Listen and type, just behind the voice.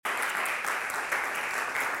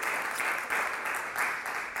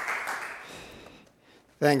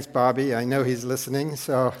Thanks, Bobby. I know he's listening,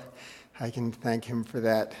 so I can thank him for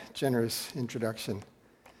that generous introduction.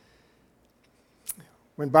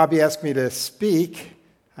 When Bobby asked me to speak,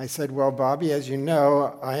 I said, well, Bobby, as you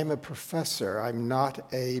know, I am a professor. I'm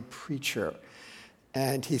not a preacher.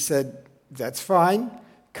 And he said, that's fine.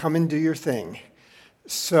 Come and do your thing.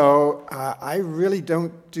 So I really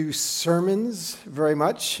don't do sermons very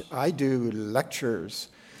much. I do lectures.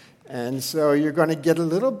 And so you're going to get a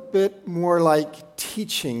little bit more like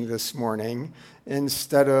teaching this morning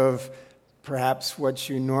instead of perhaps what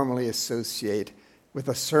you normally associate with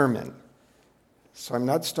a sermon. So I'm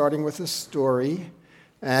not starting with a story.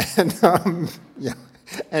 And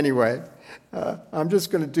anyway, I'm just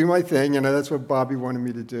going to do my thing, and that's what Bobby wanted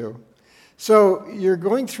me to do. So you're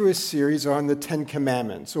going through a series on the Ten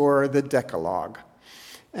Commandments, or the Decalogue.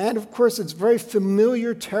 And of course, it's very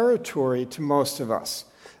familiar territory to most of us.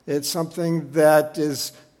 It's something that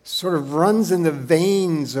sort of runs in the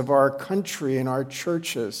veins of our country and our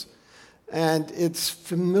churches. And it's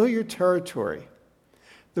familiar territory.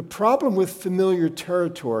 The problem with familiar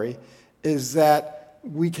territory is that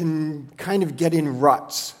we can kind of get in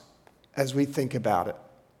ruts as we think about it.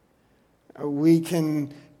 We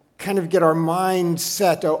can kind of get our mind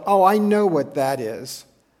set, I know what that is,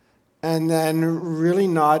 and then really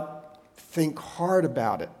not think hard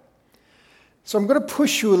about it. So I'm going to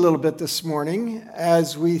push you a little bit this morning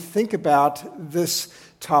as we think about this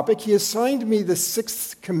topic. He assigned me the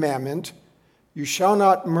sixth commandment, you shall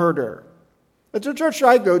not murder. At the church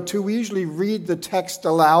I go to, we usually read the text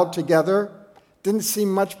aloud together. Didn't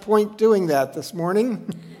seem much point doing that this morning.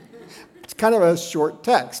 It's kind of a short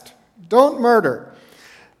text. Don't murder.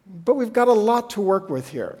 But we've got a lot to work with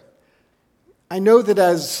here. I know that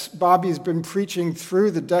as Bobby's been preaching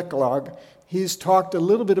through the Decalogue, he's talked a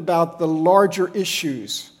little bit about the larger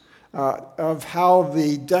issues of how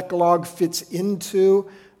the Decalogue fits into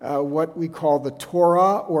what we call the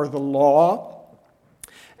Torah or the law.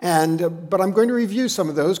 But I'm going to review some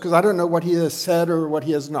of those because I don't know what he has said or what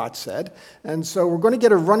he has not said. And so we're going to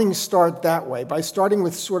get a running start that way by starting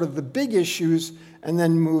with sort of the big issues and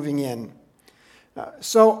then moving in.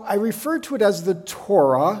 So I refer to it as the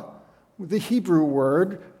Torah, the Hebrew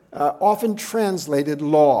word, often translated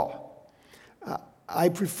law. I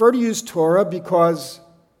prefer to use Torah because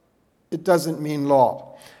it doesn't mean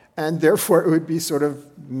law. And therefore it would be sort of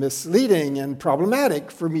misleading and problematic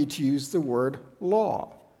for me to use the word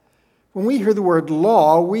law. When we hear the word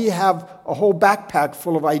law, we have a whole backpack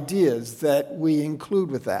full of ideas that we include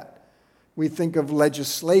with that. We think of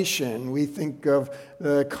legislation. We think of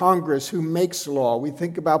Congress who makes law. We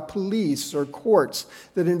think about police or courts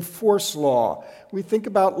that enforce law. We think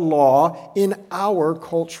about law in our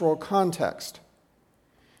cultural context.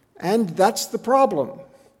 And that's the problem,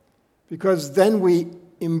 because then we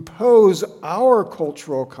impose our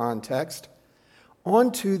cultural context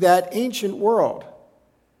onto that ancient world,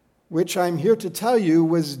 which I'm here to tell you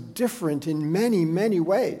was different in many, many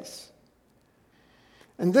ways.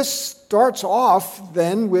 And this starts off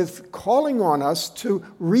then with calling on us to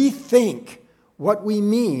rethink what we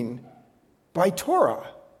mean by Torah.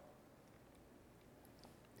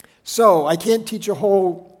 So I can't teach a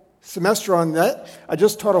whole semester on that. I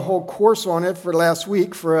just taught a whole course on it for last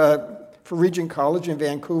week for Regent College in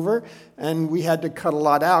Vancouver, and we had to cut a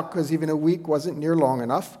lot out because even a week wasn't near long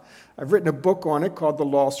enough. I've written a book on it called The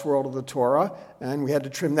Lost World of the Torah, and we had to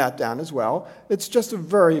trim that down as well. It's just a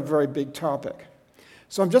very, very big topic.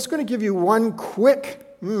 So I'm just going to give you one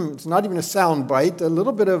quick, it's not even a sound bite, a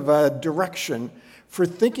little bit of a direction for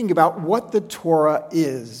thinking about what the Torah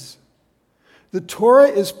is. The Torah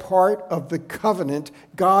is part of the covenant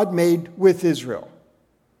God made with Israel.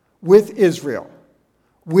 With Israel.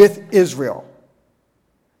 With Israel.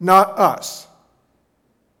 Not us.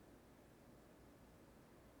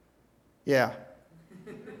 Yeah.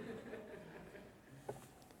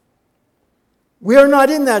 We are not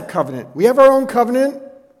in that covenant. We have our own covenant.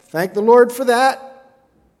 Thank the Lord for that.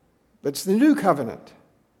 But it's the new covenant.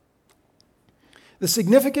 The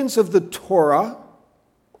significance of the Torah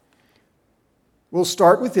will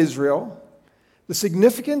start with Israel. The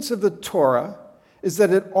significance of the Torah is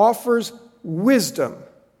that it offers wisdom,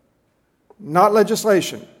 not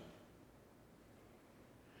legislation.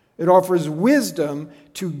 It offers wisdom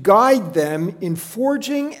to guide them in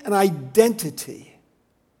forging an identity.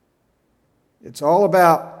 It's all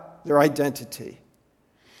about their identity.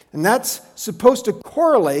 And that's supposed to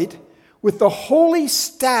correlate with the holy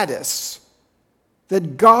status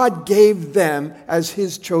that God gave them as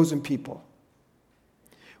his chosen people.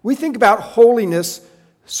 We think about holiness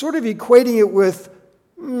sort of equating it with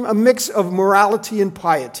a mix of morality and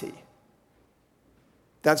piety.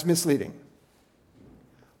 That's misleading.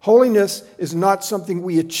 Holiness is not something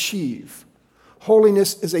we achieve.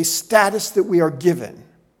 Holiness is a status that we are given.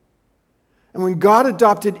 And when God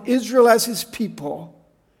adopted Israel as his people,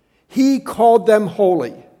 he called them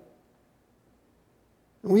holy.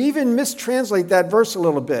 And we even mistranslate that verse a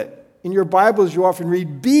little bit. In your Bibles, you often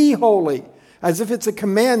read, be holy, as if it's a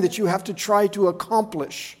command that you have to try to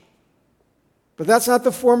accomplish. But that's not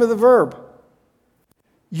the form of the verb.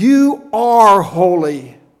 You are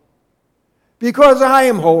holy because I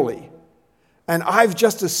am holy, and I've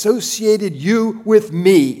just associated you with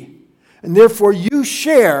me, and therefore you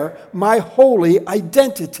share my holy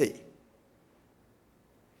identity.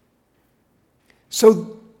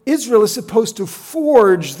 So Israel is supposed to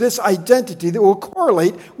forge this identity that will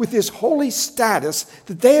correlate with this holy status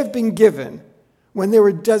that they have been given when they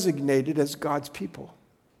were designated as God's people.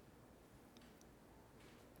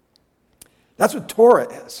 That's what Torah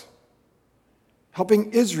is,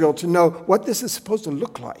 helping Israel to know what this is supposed to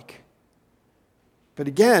look like. But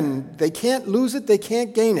again, they can't lose it, they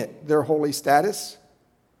can't gain it, their holy status,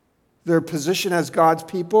 their position as God's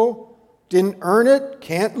people. Didn't earn it,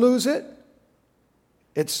 can't lose it.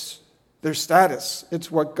 It's their status.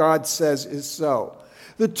 It's what God says is so.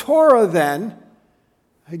 The Torah then,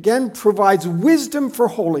 again, provides wisdom for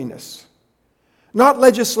holiness, not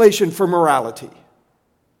legislation for morality.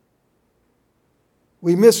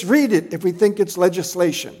 We misread it if we think it's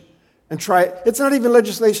legislation and try it. It's not even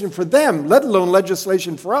legislation for them, let alone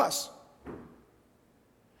legislation for us.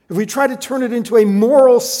 If we try to turn it into a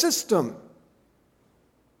moral system,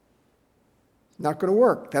 not going to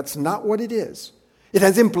work. That's not what it is. It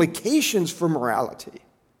has implications for morality,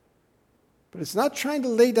 but it's not trying to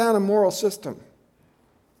lay down a moral system.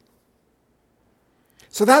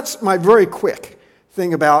 So that's my very quick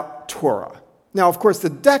thing about Torah. Now, of course, the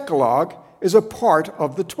Decalogue is a part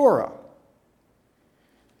of the Torah.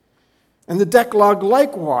 And the Decalogue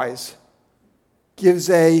likewise gives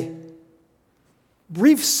a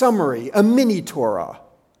brief summary, a mini Torah,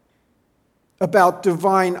 about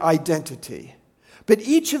divine identity. But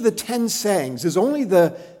each of the 10 sayings is only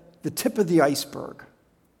the tip of the iceberg.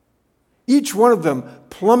 Each one of them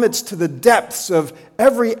plummets to the depths of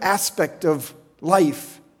every aspect of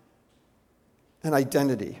life and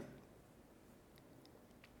identity.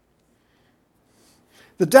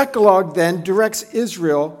 The Decalogue then directs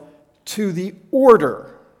Israel to the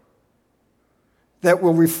order that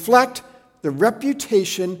will reflect the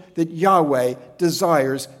reputation that Yahweh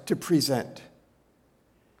desires to present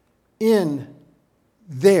in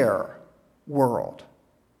their world.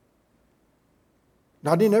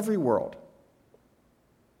 Not in every world.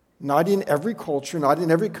 Not in every culture, not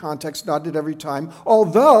in every context, not at every time.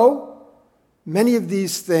 Although many of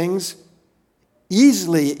these things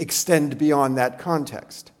easily extend beyond that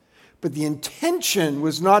context. But the intention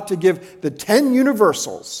was not to give the 10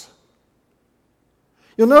 universals.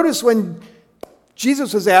 You'll notice when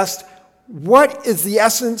Jesus was asked, what is the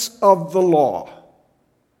essence of the law?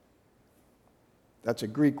 That's a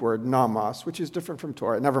Greek word, nomos, which is different from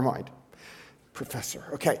Torah. Never mind. Professor.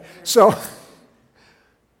 Okay, so,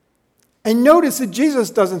 and notice that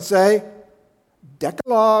Jesus doesn't say,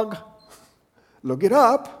 Decalogue, look it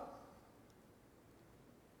up.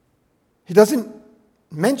 He doesn't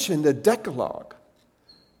mention the Decalogue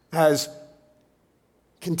as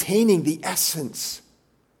containing the essence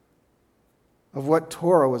of what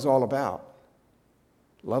Torah was all about.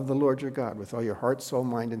 Love the Lord your God with all your heart, soul,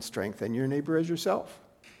 mind, and strength, and your neighbor as yourself.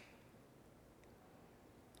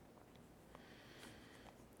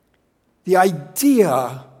 The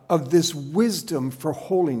idea of this wisdom for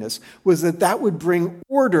holiness was that that would bring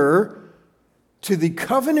order to the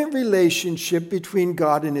covenant relationship between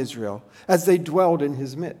God and Israel as they dwelled in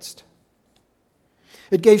his midst.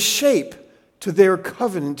 It gave shape to their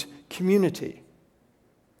covenant community.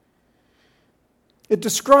 It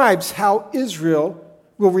describes how Israel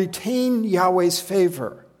will retain Yahweh's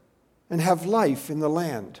favor and have life in the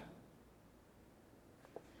land.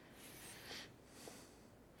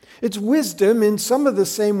 It's wisdom in some of the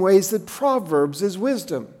same ways that Proverbs is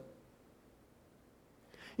wisdom.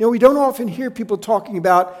 You know, we don't often hear people talking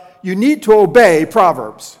about, you need to obey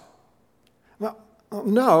Proverbs. Well,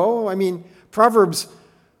 no, I mean, Proverbs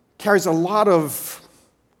carries a lot of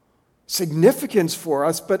significance for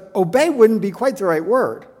us, but obey wouldn't be quite the right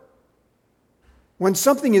word. When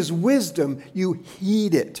something is wisdom, you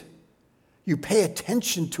heed it. You pay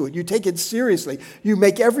attention to it. You take it seriously. You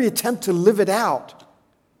make every attempt to live it out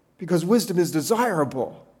because wisdom is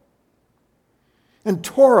desirable. And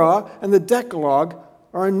Torah and the Decalogue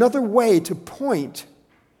are another way to point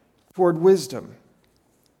toward wisdom.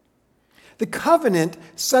 The covenant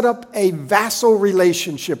set up a vassal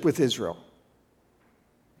relationship with Israel.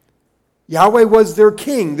 Yahweh was their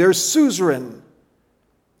king, their suzerain,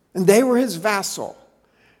 and they were his vassal.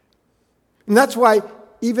 And that's why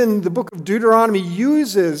even the book of Deuteronomy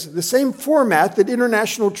uses the same format that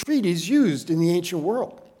international treaties used in the ancient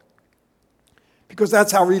world. Because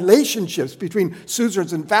that's how relationships between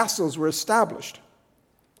suzerains and vassals were established.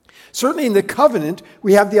 Certainly in the covenant,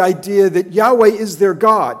 we have the idea that Yahweh is their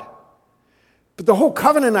God. But the whole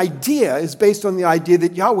covenant idea is based on the idea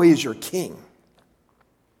that Yahweh is your king.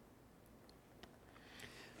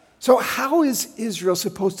 So how is Israel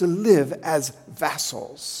supposed to live as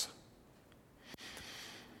vassals?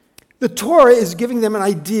 The Torah is giving them an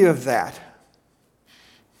idea of that.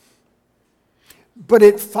 But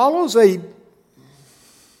it follows a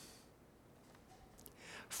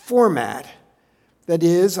format that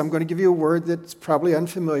is, I'm going to give you a word that's probably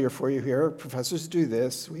unfamiliar for you here. Professors do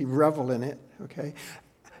this. We revel in it, okay?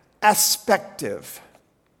 Aspective.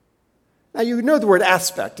 Now, you know the word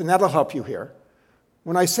aspect, and that'll help you here.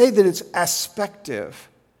 When I say that it's aspective,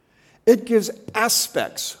 it gives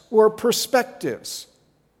aspects or perspectives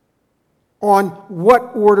on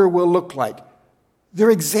what order will look like. They're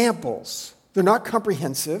examples. They're not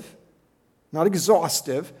comprehensive, not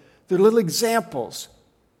exhaustive. They're little examples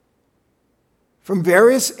from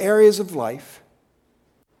various areas of life.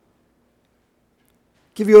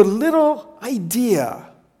 Give you a little idea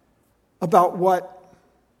about what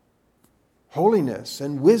holiness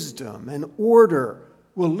and wisdom and order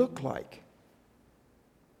will look like.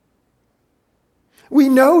 We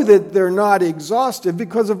know that they're not exhaustive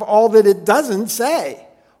because of all that it doesn't say,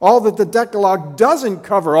 all that the Decalogue doesn't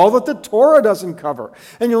cover, all that the Torah doesn't cover.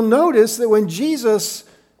 And you'll notice that when Jesus,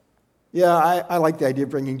 I like the idea of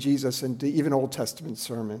bringing Jesus into even Old Testament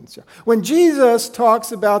sermons. When Jesus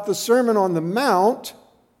talks about the Sermon on the Mount,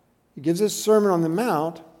 he gives his Sermon on the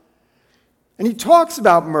Mount, and he talks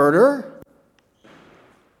about murder.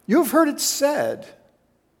 You've heard it said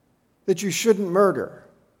that you shouldn't murder.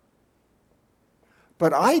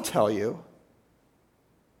 But I tell you,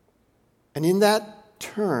 and in that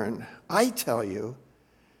turn, I tell you,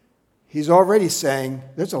 he's already saying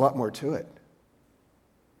there's a lot more to it.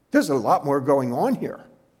 There's a lot more going on here.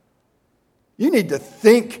 You need to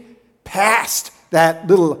think past that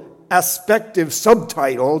little aspective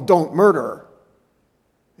subtitle, don't murder,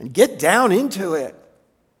 and get down into it.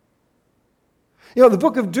 You know, the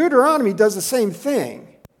book of Deuteronomy does the same thing.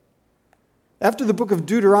 After the book of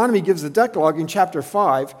Deuteronomy gives the Decalogue in chapter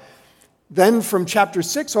 5, then from chapter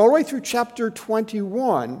 6 all the way through chapter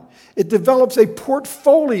 21, it develops a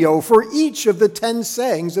portfolio for each of the 10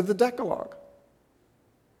 sayings of the Decalogue.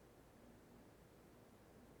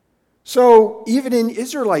 So even in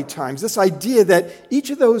Israelite times, this idea that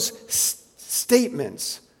each of those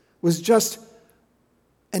statements was just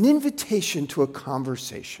an invitation to a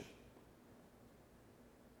conversation.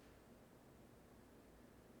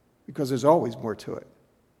 Because there's always more to it.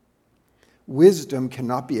 Wisdom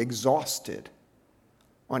cannot be exhausted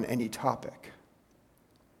on any topic.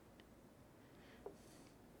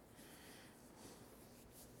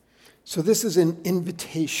 So this is an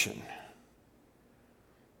invitation.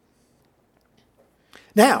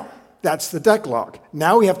 Now, that's the Decalogue.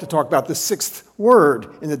 Now we have to talk about the sixth word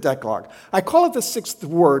in the Decalogue. I call it the sixth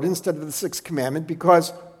word instead of the sixth commandment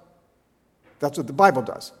because that's what the Bible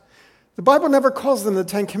does. The Bible never calls them the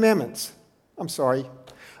Ten Commandments. I'm sorry.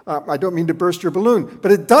 I don't mean to burst your balloon,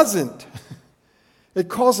 but it doesn't. It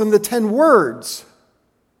calls them the 10 words.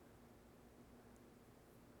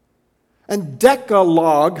 And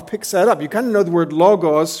Decalogue picks that up. You kind of know the word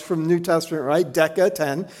logos from the New Testament, right? Deca,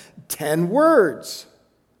 10. 10 words.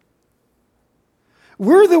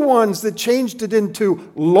 We're the ones that changed it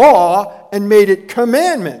into law and made it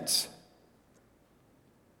commandments.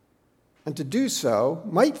 And to do so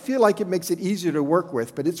might feel like it makes it easier to work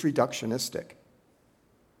with, but it's reductionistic.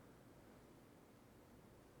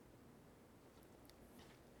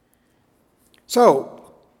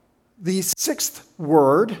 So, the sixth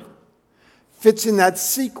word fits in that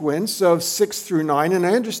sequence of 6 through 9, and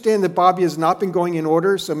I understand that Bobby has not been going in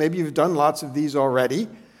order, so maybe you've done lots of these already.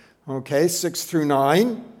 Okay, 6 through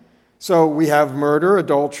 9. So we have murder,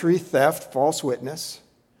 adultery, theft, false witness.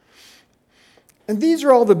 And these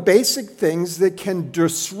are all the basic things that can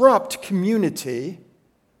disrupt community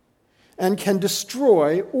and can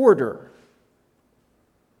destroy order.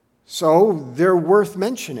 So they're worth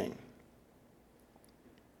mentioning.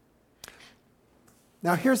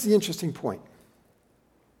 Now here's the interesting point.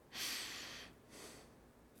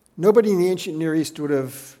 Nobody in the ancient Near East would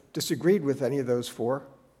have disagreed with any of those four.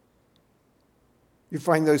 You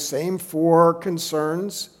find those same four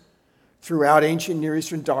concerns throughout ancient Near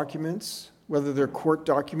Eastern documents, whether they're court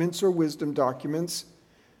documents or wisdom documents.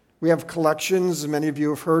 We have collections, many of you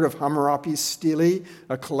have heard of Hammurabi's Stele,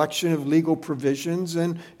 a collection of legal provisions,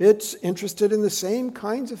 and it's interested in the same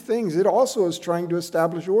kinds of things. It also is trying to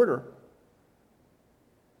establish order.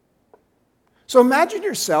 So imagine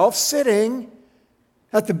yourself sitting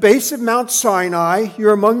at the base of Mount Sinai.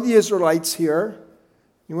 You're among the Israelites here.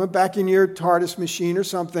 You went back in your TARDIS machine or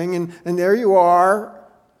something, and there you are.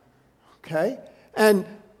 Okay? And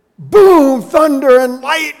boom, thunder and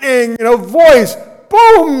lightning, voice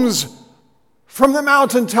booms from the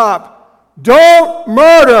mountaintop. Don't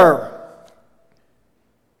murder.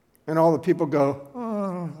 And all the people go,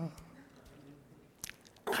 oh.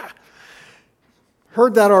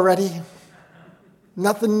 Heard that already.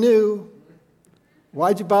 Nothing new.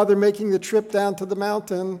 Why'd you bother making the trip down to the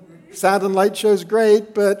mountain? Sound and light show's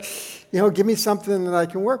great, but, give me something that I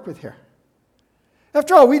can work with here.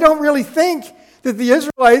 After all, we don't really think that the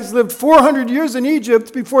Israelites lived 400 years in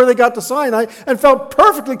Egypt before they got to Sinai and felt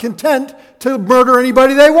perfectly content to murder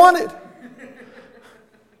anybody they wanted.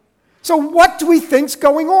 So what do we think's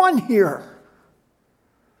going on here?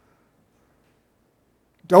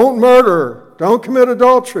 Don't murder. Don't commit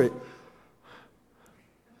adultery.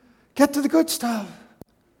 Get to the good stuff.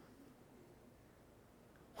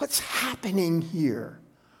 What's happening here?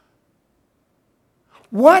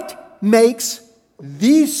 What makes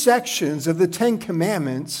these sections of the Ten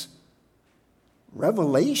Commandments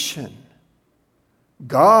revelation?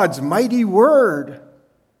 God's mighty word.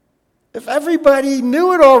 If everybody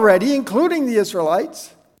knew it already, including the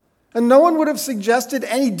Israelites, and no one would have suggested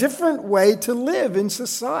any different way to live in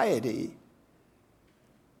society.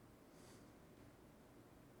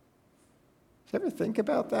 Did you ever think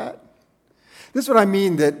about that? This is what I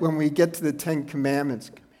mean, that when we get to the Ten Commandments,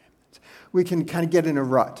 we can kind of get in a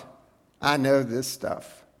rut. I know this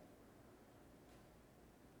stuff.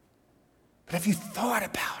 But have you thought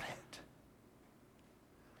about it?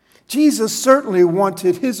 Jesus certainly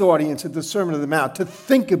wanted his audience at the Sermon on the Mount to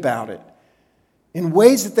think about it in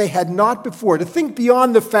ways that they had not before, to think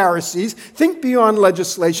beyond the Pharisees, think beyond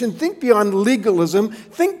legislation, think beyond legalism,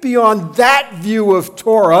 think beyond that view of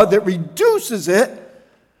Torah that reduces it,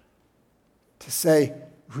 to say,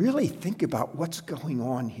 really think about what's going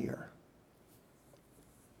on here.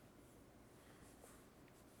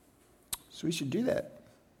 So we should do that.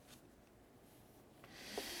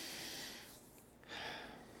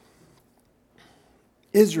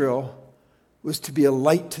 Israel was to be a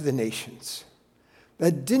light to the nations.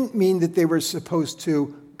 That didn't mean that they were supposed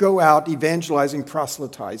to go out evangelizing,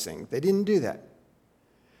 proselytizing. They didn't do that.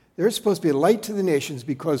 They were supposed to be a light to the nations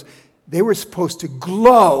because they were supposed to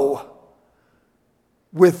glow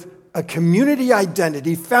with a community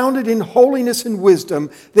identity founded in holiness and wisdom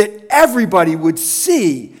that everybody would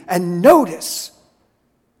see and notice.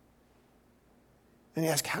 And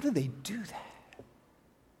ask, how did they do that?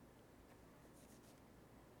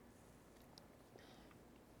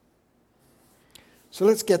 So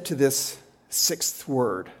let's get to this sixth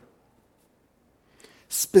word.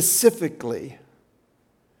 Specifically,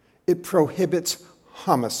 it prohibits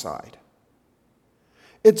homicide.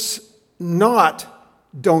 It's not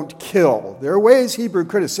don't kill. There are ways Hebrew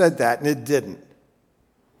could have said that, and it didn't.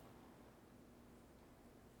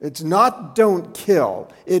 It's not don't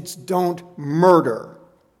kill. It's don't murder.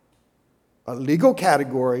 A legal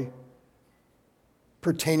category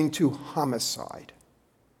pertaining to homicide.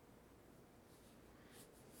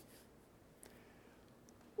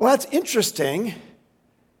 Well, that's interesting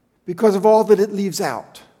because of all that it leaves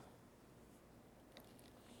out.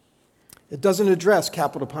 It doesn't address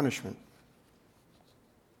capital punishment.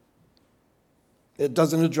 It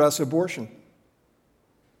doesn't address abortion.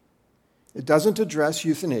 It doesn't address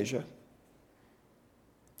euthanasia.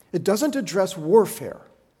 It doesn't address warfare.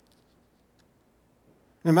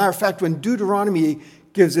 As a matter of fact, when Deuteronomy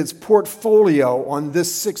gives its portfolio on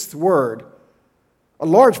this sixth word, a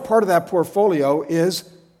large part of that portfolio is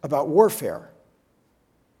about warfare.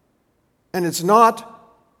 And it's not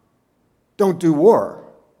don't do war.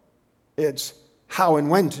 It's how and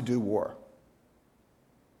when to do war.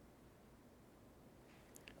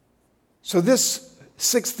 So this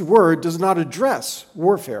sixth word does not address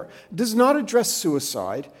warfare. It does not address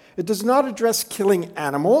suicide. It does not address killing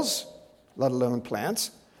animals, let alone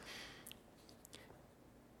plants.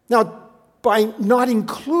 Now, by not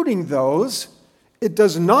including those, it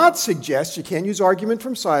does not suggest, you can't use argument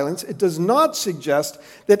from silence, it does not suggest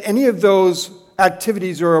that any of those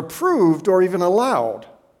activities are approved or even allowed.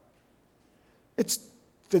 It's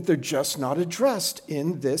that they're just not addressed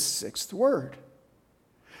in this sixth word.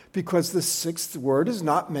 because the sixth word is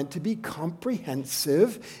not meant to be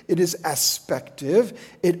comprehensive. It is aspective.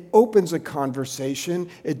 It opens a conversation.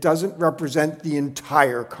 It doesn't represent the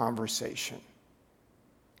entire conversation.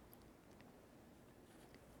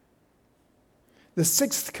 The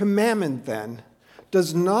sixth commandment, then,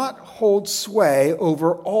 does not hold sway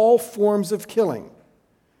over all forms of killing.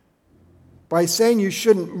 By saying you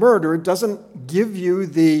shouldn't murder, it doesn't give you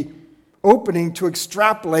the opening to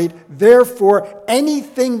extrapolate, therefore,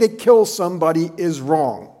 anything that kills somebody is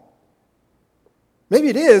wrong. Maybe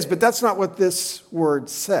it is, but that's not what this word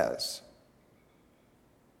says.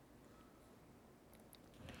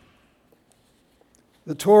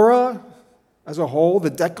 The Torah as a whole,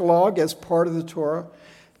 the Decalogue as part of the Torah,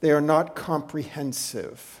 they are not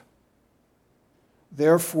comprehensive.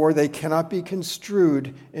 Therefore, they cannot be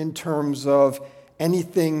construed in terms of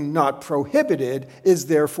anything not prohibited is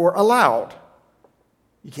therefore allowed.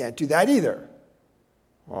 You can't do that either.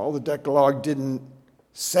 Well, the Decalogue didn't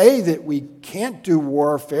say that we can't do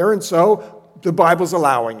warfare, and so the Bible's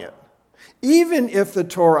allowing it. Even if the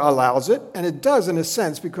Torah allows it, and it does in a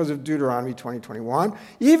sense because of Deuteronomy 20:21,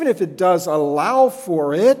 even if it does allow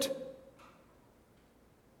for it,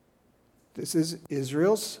 this is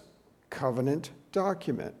Israel's covenant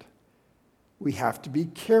document. We have to be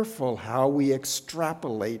careful how we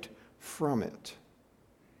extrapolate from it,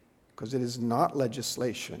 because it is not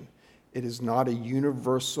legislation. It is not a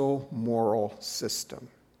universal moral system.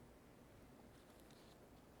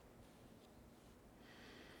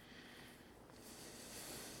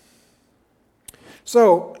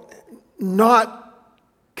 So, not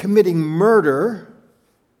committing murder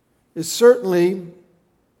is certainly,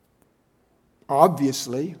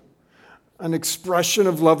 obviously, an expression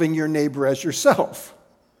of loving your neighbor as yourself.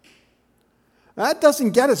 That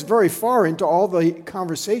doesn't get us very far into all the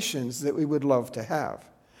conversations that we would love to have.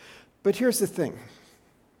 But here's the thing.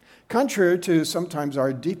 Contrary to sometimes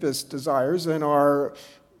our deepest desires and our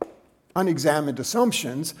unexamined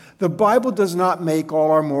assumptions, the Bible does not make all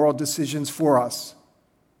our moral decisions for us.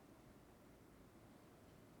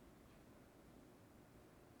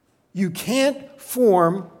 You can't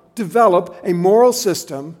develop a moral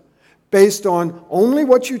system based on only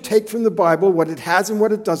what you take from the Bible, what it has and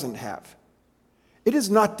what it doesn't have. It is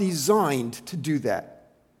not designed to do that.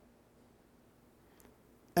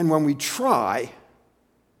 And when we try,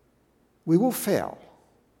 we will fail.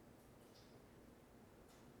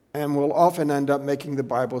 And we'll often end up making the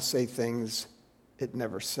Bible say things it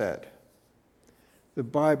never said. The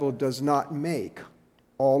Bible does not make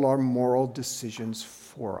all our moral decisions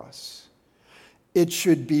for us. It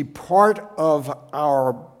should be part of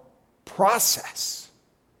our process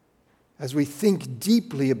as we think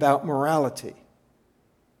deeply about morality.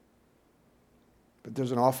 But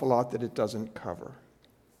there's an awful lot that it doesn't cover.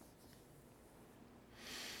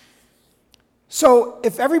 So,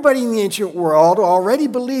 if everybody in the ancient world already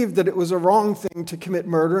believed that it was a wrong thing to commit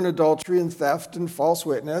murder and adultery and theft and false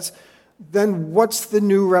witness, then what's the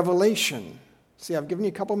new revelation? See, I've given you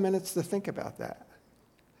a couple minutes to think about that.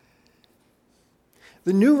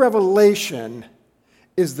 The new revelation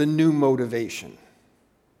is the new motivation.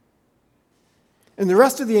 In the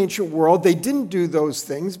rest of the ancient world, they didn't do those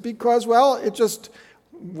things because, well, it just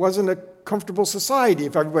wasn't a comfortable society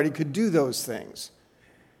if everybody could do those things.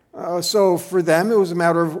 So for them, it was a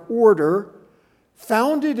matter of order,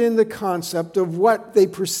 founded in the concept of what they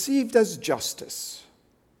perceived as justice.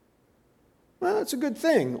 Well, it's a good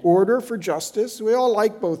thing. Order for justice. We all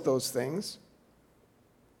like both those things.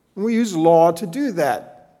 And we use law to do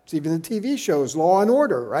that. It's even the TV shows, Law and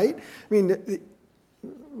Order, right? I mean,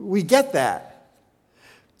 we get that.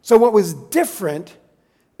 So what was different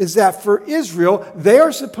is that for Israel, they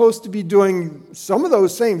are supposed to be doing some of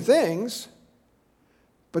those same things,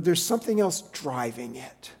 but there's something else driving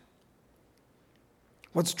it.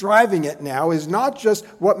 What's driving it now is not just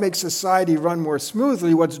what makes society run more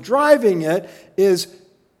smoothly. What's driving it is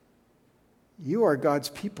you are God's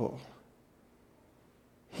people.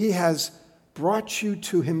 He has brought you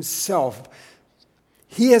to himself.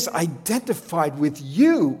 He has identified with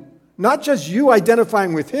you, not just you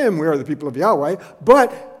identifying with him, we are the people of Yahweh,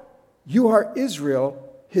 but you are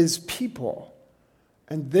Israel, his people.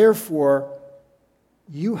 And therefore,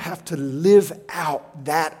 you have to live out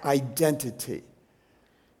that identity.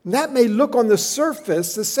 And that may look on the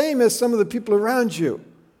surface the same as some of the people around you,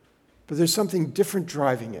 but there's something different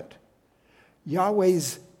driving it.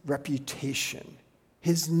 Yahweh's reputation,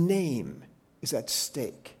 his name is at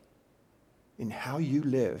stake in how you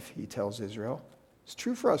live, he tells Israel. It's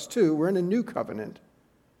true for us too. We're in a new covenant.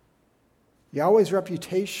 Yahweh's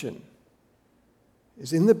reputation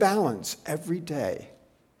is in the balance every day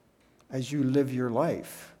as you live your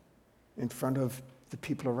life. in front of the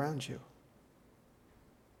people around you.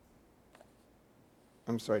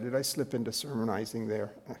 I'm sorry, did I slip into sermonizing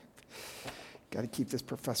there? Got to keep this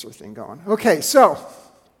professor thing going. Okay, so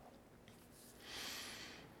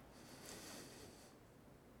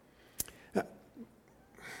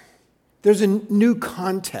there's a new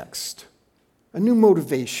context, a new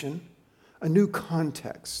motivation, a new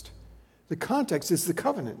context. The context is the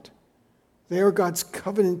covenant. They are God's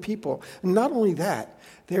covenant people. And not only that,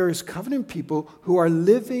 there is covenant people who are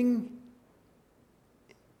living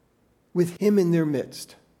with him in their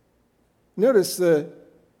midst. Notice the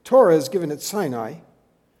Torah is given at Sinai,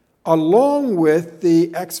 along with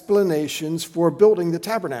the explanations for building the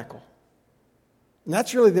tabernacle. And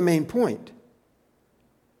that's really the main point.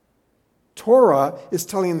 Torah is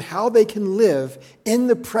telling them how they can live in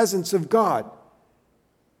the presence of God.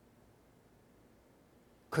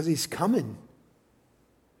 Because he's coming.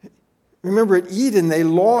 Remember, at Eden, they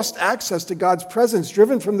lost access to God's presence,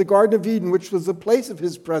 driven from the Garden of Eden, which was the place of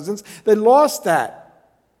his presence. They lost that.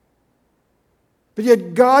 But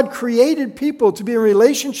yet God created people to be in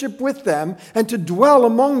relationship with them and to dwell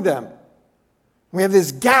among them. We have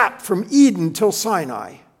this gap from Eden till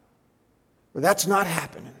Sinai, where that's not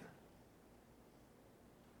happening.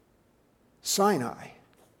 Sinai,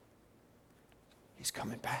 he's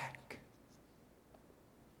coming back.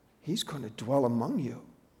 He's going to dwell among you.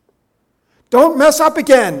 Don't mess up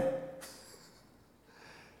again.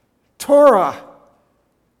 Torah.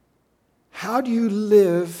 How do you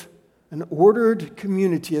live an ordered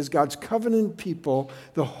community as God's covenant people,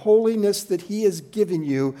 the holiness that he has given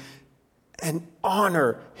you, and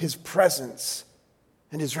honor his presence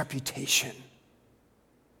and his reputation?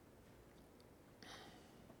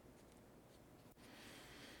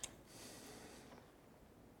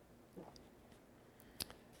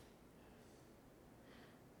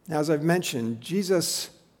 Now, as I've mentioned, Jesus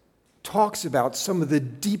talks about some of the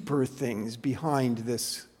deeper things behind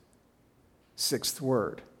this sixth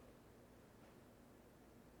word.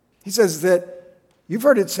 He says that you've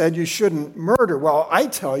heard it said you shouldn't murder. Well, I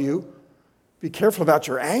tell you, be careful about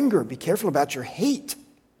your anger. Be careful about your hate.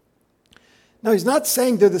 Now, he's not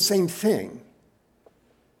saying they're the same thing.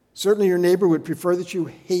 Certainly your neighbor would prefer that you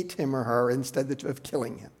hate him or her instead of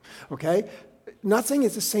killing him. Okay? Not saying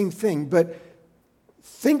it's the same thing, but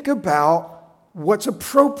think about what's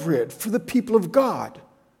appropriate for the people of God.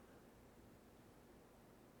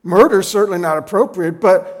 Murder's certainly not appropriate,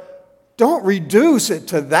 but don't reduce it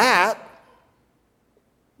to that.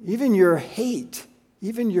 Even your hate,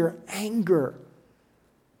 even your anger,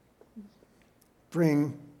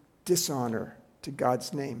 bring dishonor to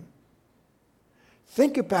God's name.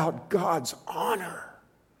 Think about God's honor,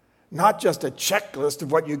 not just a checklist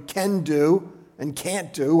of what you can do and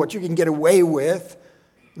can't do, what you can get away with,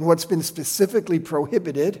 and what's been specifically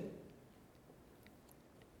prohibited.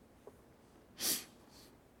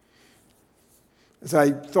 As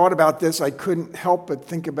I thought about this, I couldn't help but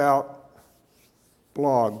think about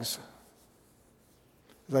blogs.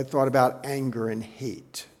 As I thought about anger and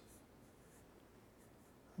hate.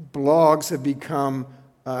 Blogs have become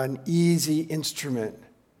an easy instrument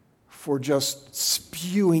for just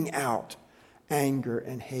spewing out anger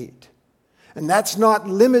and hate. And that's not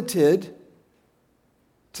limited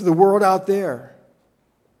to the world out there.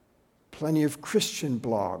 Plenty of Christian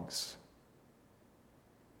blogs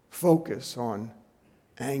focus on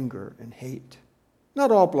anger and hate. Not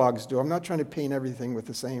all blogs do. I'm not trying to paint everything with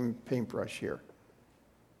the same paintbrush here.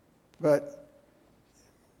 But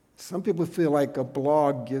some people feel like a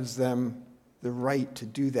blog gives them the right to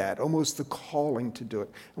do that, almost the calling to do it.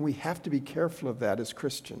 And we have to be careful of that as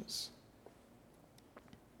Christians.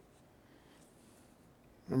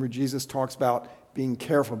 Remember, Jesus talks about being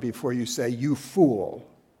careful before you say, "You fool."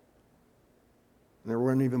 And there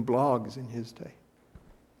weren't even blogs in his day,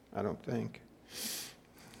 I don't think.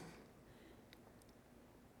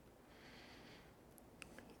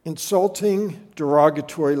 Insulting,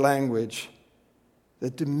 derogatory language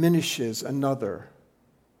that diminishes another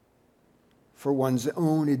for one's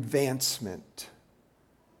own advancement.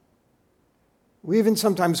 We even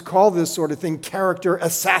sometimes call this sort of thing character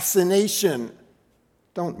assassination.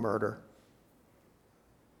 Don't murder.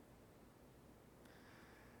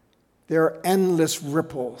 There are endless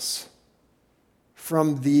ripples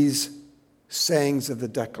from these sayings of the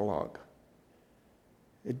Decalogue.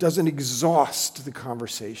 It doesn't exhaust the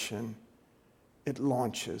conversation. It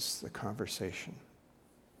launches the conversation.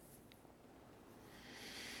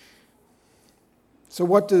 So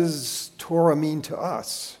what does Torah mean to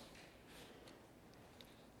us?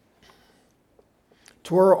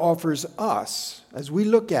 Torah offers us, as we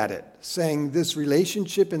look at it, saying this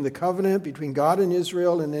relationship in the covenant between God and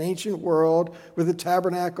Israel in an ancient world with the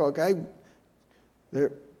tabernacle, okay,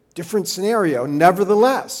 they're different scenario.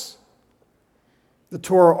 Nevertheless, the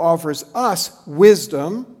Torah offers us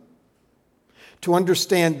wisdom to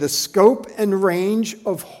understand the scope and range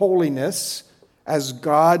of holiness as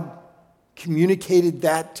God communicated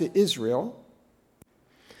that to Israel,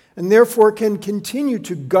 and therefore can continue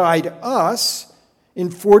to guide us in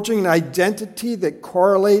forging an identity that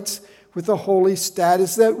correlates with the holy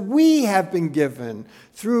status that we have been given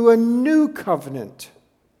through a new covenant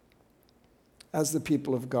as the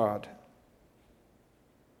people of God.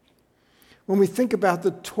 When we think about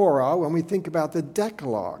the Torah, when we think about the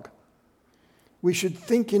Decalogue, we should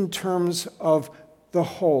think in terms of the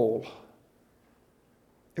whole.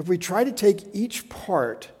 If we try to take each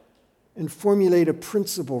part and formulate a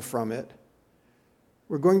principle from it,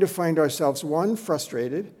 we're going to find ourselves, one,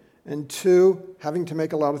 frustrated, and two, having to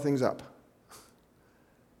make a lot of things up.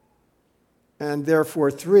 And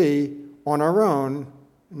therefore, three, on our own,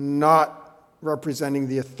 not representing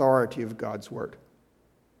the authority of God's word.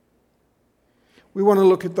 We want to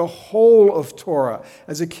look at the whole of Torah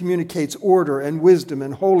as it communicates order and wisdom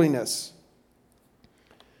and holiness,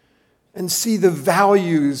 and see the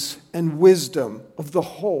values and wisdom of the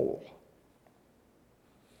whole.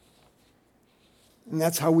 And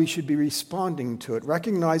that's how we should be responding to it,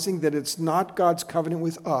 recognizing that it's not God's covenant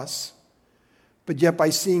with us, but yet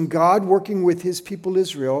by seeing God working with his people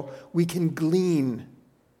Israel, we can glean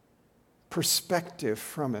perspective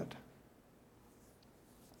from it.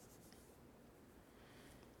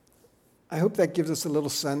 I hope that gives us a little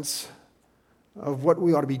sense of what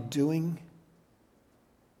we ought to be doing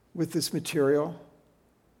with this material.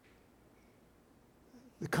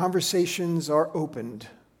 The conversations are opened.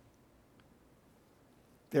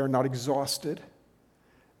 They are not exhausted.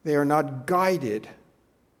 They are not guided.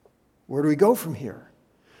 Where do we go from here?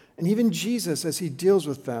 And even Jesus, as he deals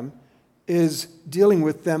with them, is dealing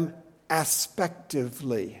with them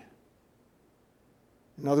aspectively.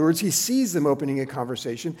 In other words, he sees them opening a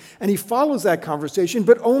conversation, and he follows that conversation,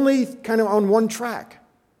 but only kind of on one track,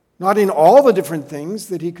 not in all the different things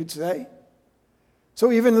that he could say.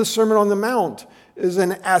 So even the Sermon on the Mount is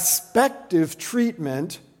an aspective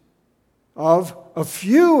treatment of a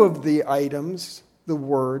few of the items, the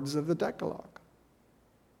words of the Decalogue.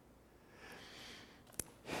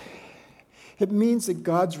 It means that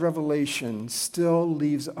God's revelation still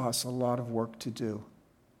leaves us a lot of work to do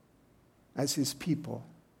as his people,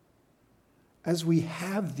 as we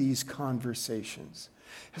have these conversations,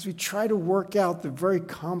 as we try to work out the very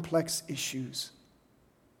complex issues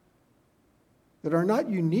that are not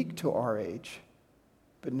unique to our age,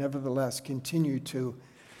 but nevertheless continue to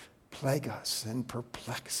plague us and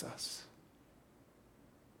perplex us.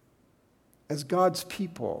 As God's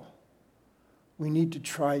people, we need to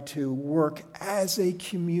try to work as a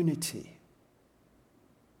community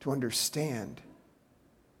to understand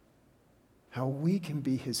how we can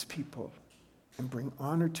be his people and bring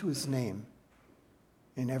honor to his name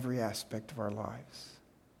in every aspect of our lives.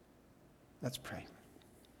 Let's pray.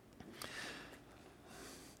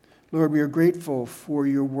 Lord, we are grateful for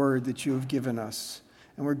your word that you have given us,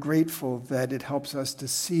 and we're grateful that it helps us to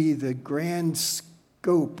see the grand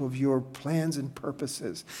scope of your plans and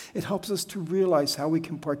purposes. It helps us to realize how we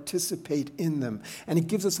can participate in them, and it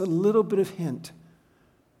gives us a little bit of hint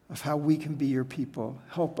of how we can be your people.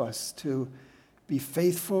 Help us to be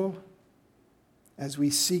faithful as we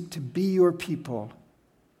seek to be your people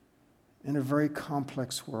in a very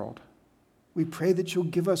complex world. We pray that you'll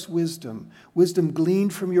give us wisdom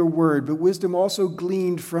gleaned from your word, but wisdom also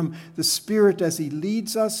gleaned from the Spirit as he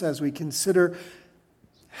leads us, as we consider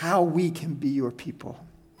how we can be your people.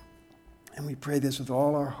 And we pray this with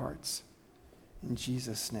all our hearts. In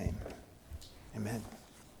Jesus' name, amen.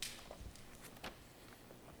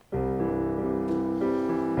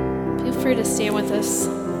 Feel free to stand with us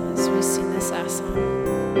as we sing this last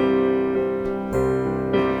song.